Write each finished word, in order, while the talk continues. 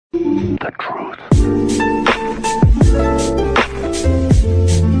the truth.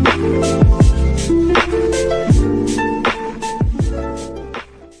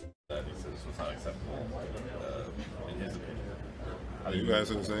 You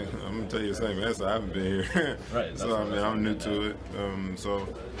guys are the same. I'm gonna tell you the same answer. I haven't been here, Right. so I mean, I'm new to it. So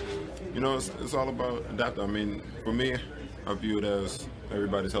you know, it's all about adapting. I mean, for me, I view it as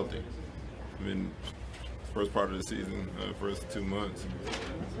everybody's healthy. I mean, first part of the season, first 2 months,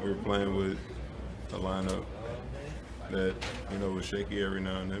 we were playing with a lineup that was shaky every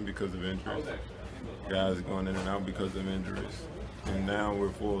now and then because of injuries. Guys going in and out because of injuries, and now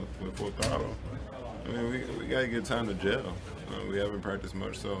we're full throttle. I mean, we gotta get time to gel. We haven't practiced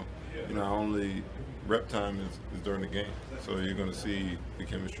much, so our only rep time is during the game. So you're gonna see the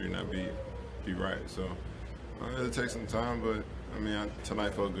chemistry not be right. So it'll take some time, but I mean,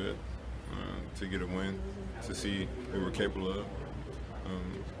 tonight felt good to get a win, to see what we're capable of.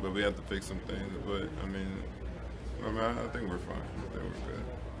 But we have to fix some things. But I mean, I think we're fine. I think we're good.